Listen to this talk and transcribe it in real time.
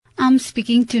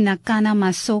speaking to Nakana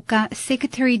Masoka,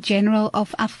 Secretary General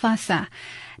of Afasa.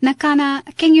 Nakana,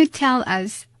 can you tell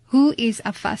us who is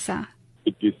Afasa?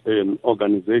 It is an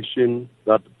organization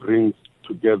that brings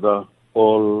together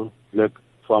all black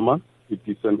farmers. It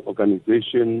is an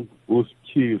organization whose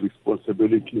key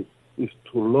responsibility is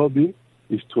to lobby,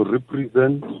 is to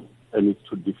represent, and is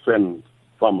to defend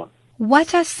farmers.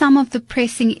 What are some of the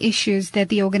pressing issues that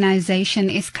the organization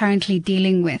is currently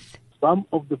dealing with? Some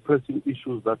of the pressing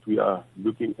issues that we are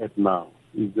looking at now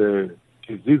is the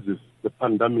diseases, the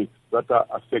pandemics that are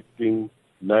affecting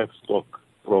livestock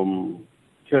from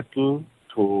cattle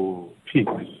to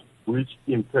pigs, which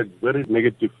impact very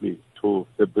negatively to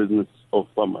the business of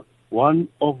farmers. One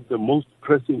of the most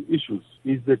pressing issues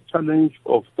is the challenge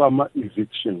of farmer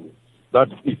eviction that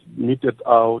is meted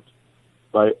out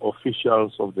by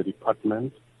officials of the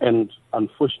department, and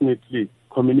unfortunately,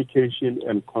 communication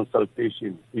and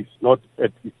consultation is not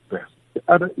at its best. The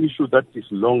other issue that is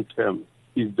long-term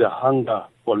is the hunger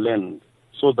for land,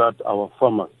 so that our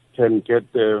farmers can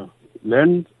get the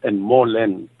land and more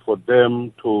land for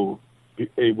them to be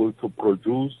able to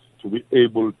produce, to be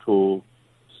able to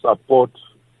support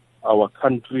our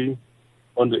country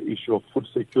on the issue of food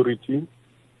security,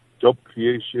 job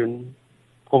creation,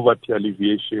 poverty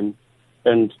alleviation,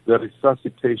 and the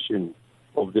resuscitation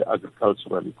of the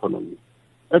agricultural economy.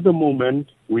 At the moment,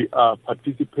 we are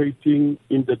participating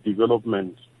in the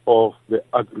development of the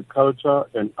agriculture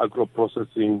and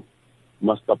agro-processing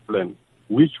master plan,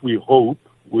 which we hope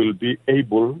will be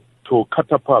able to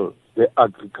catapult the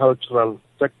agricultural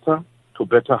sector to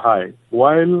better heights,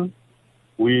 while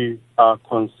we are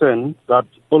concerned that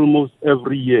almost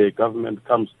every year government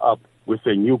comes up with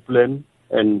a new plan,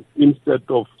 and instead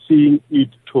of seeing it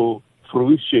to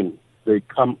fruition, they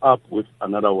come up with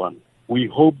another one. We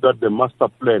hope that the master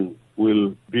plan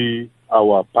will be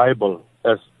our Bible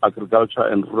as agriculture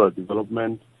and rural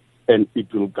development, and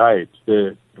it will guide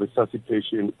the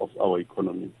resuscitation of our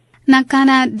economy.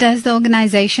 Nakana, does the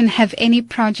organization have any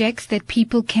projects that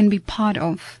people can be part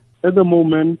of? At the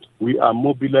moment, we are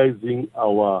mobilizing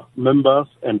our members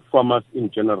and farmers in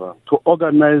general to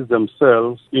organize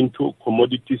themselves into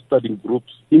commodity study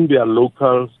groups in their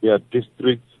locals, their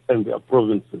districts, and their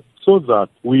provinces, so that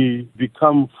we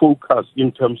become focused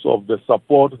in terms of the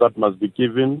support that must be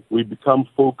given. We become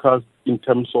focused in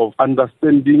terms of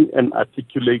understanding and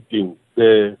articulating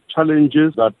the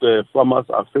challenges that the farmers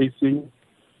are facing,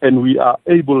 and we are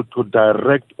able to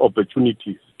direct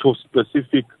opportunities to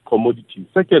specific commodities.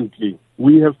 Secondly,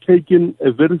 we have taken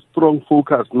a very strong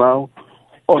focus now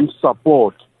on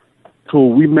support to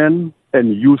women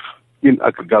and youth in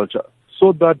agriculture,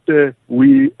 so that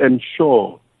we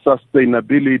ensure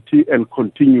sustainability and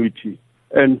continuity.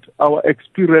 And our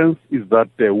experience is that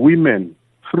the women,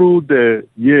 through the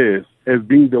years, have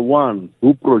been the ones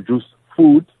who produce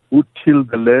food, who till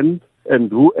the land, and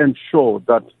who ensure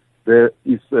that there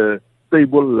is a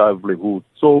stable livelihood.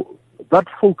 So that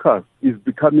focus is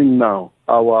becoming now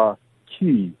our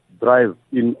key drive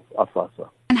in Afasa.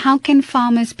 And how can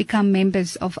farmers become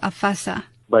members of Afasa?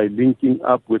 By linking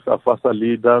up with Afasa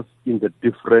leaders in the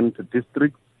different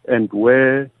districts, and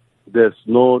where there's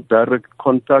no direct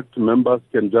contact, members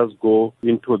can just go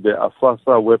into the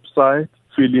Afasa website,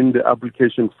 fill in the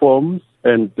application forms,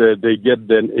 and they get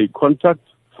then a contact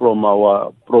from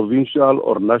our provincial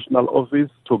or national office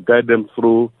to guide them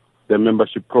through the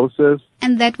membership process.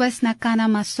 And that was Nakana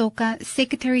Masoka,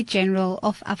 Secretary General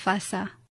of Afasa.